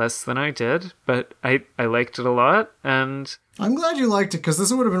less than I did, but I liked it a lot, and... I'm glad you liked it, because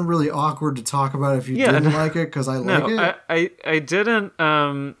this would have been really awkward to talk about if you didn't like it, because I like it. I didn't,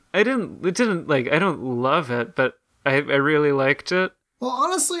 I don't love it, but I really liked it. Well,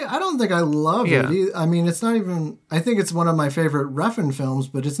 honestly, I don't think I love it either. I mean, it's not even... I think it's one of my favorite Refn films,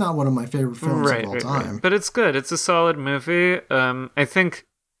 but it's not one of my favorite films of all time. Right. But it's good. It's a solid movie. I think...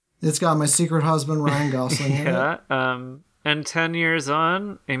 It's got my secret husband, Ryan Gosling, in it. Yeah, and 10 years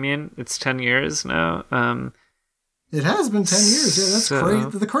on, I mean, it's 10 years now. It has been 10 years, yeah, that's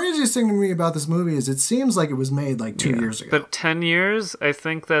crazy. The craziest thing to me about this movie is it seems like it was made like 2 years ago. But 10 years, I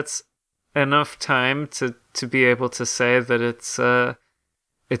think that's enough time to be able to say that it's a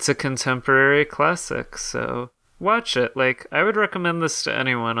contemporary classic, so... Watch it. Like, I would recommend this to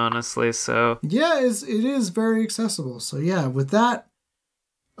anyone, honestly, so... Yeah, it is very accessible. So yeah, with that...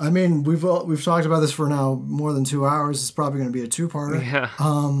 I mean, we've talked about this for now more than 2 hours. It's probably going to be a two-parter. Yeah.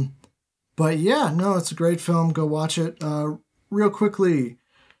 But yeah, no, it's a great film. Go watch it. Real quickly,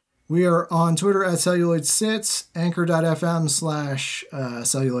 we are on Twitter at CelluloidSits,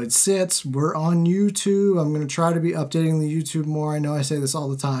 anchor.fm/CelluloidSits. We're on YouTube. I'm going to try to be updating the YouTube more. I know I say this all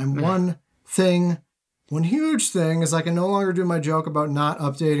the time. One huge thing is I can no longer do my joke about not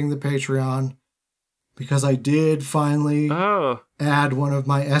updating the Patreon. Because I did finally add one of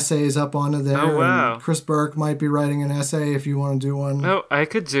my essays up onto there. Oh, wow. And Chris Burke might be writing an essay if you want to do one. Oh, I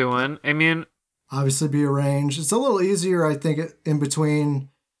could do one. I mean... Obviously be arranged. It's a little easier, I think, in between.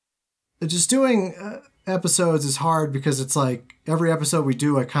 Just doing episodes is hard because it's like every episode we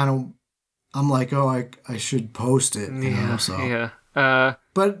do, I'm like, I should post it. Yeah.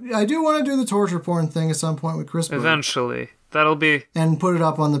 But I do want to do the torture porn thing at some point with Chris Burke. Eventually. That'll be... And put it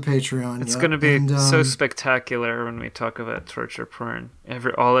up on the Patreon. It's going to be so spectacular when we talk about torture porn.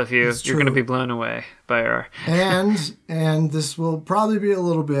 All of you, you're going to be blown away by our... and this will probably be a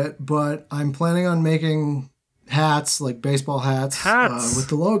little bit, but I'm planning on making hats, like baseball hats. With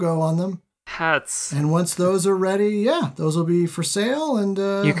the logo on them. Hats. And once those are ready, those will be for sale, and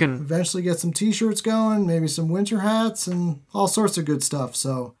you can eventually get some t-shirts going, maybe some winter hats, and all sorts of good stuff,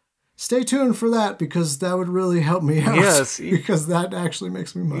 so... Stay tuned for that, because that would really help me out. Yes. Because that actually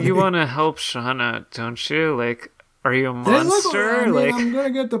makes me money. You want to help Sean out, don't you? Like, are you a monster? I'm going to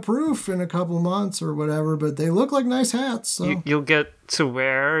get the proof in a couple months or whatever, but they look like nice hats. So. You'll get to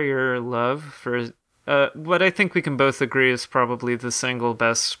wear your love for what I think we can both agree is probably the single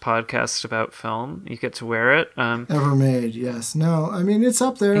best podcast about film. You get to wear it. Ever made, yes. No, I mean, it's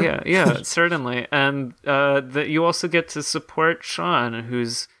up there. Yeah, certainly. And that you also get to support Sean,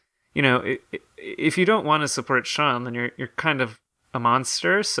 who's, if you don't want to support Sean, then you're kind of a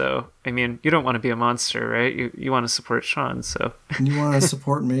monster. So, I mean, you don't want to be a monster, right? You want to support Sean, so. And you want to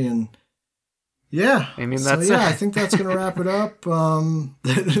support me, and yeah. I mean, that's it. I think that's going to wrap it up. Don't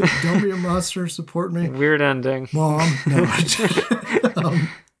be a monster, support me. Weird ending. Mom. No.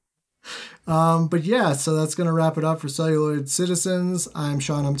 But yeah, so that's going to wrap it up for Celluloid Citizens. I'm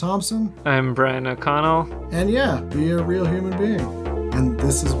Sean M. Thompson. I'm Brian O'Connell. And yeah, be a real human being. And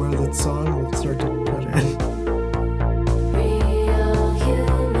this is where the song will start to cut in.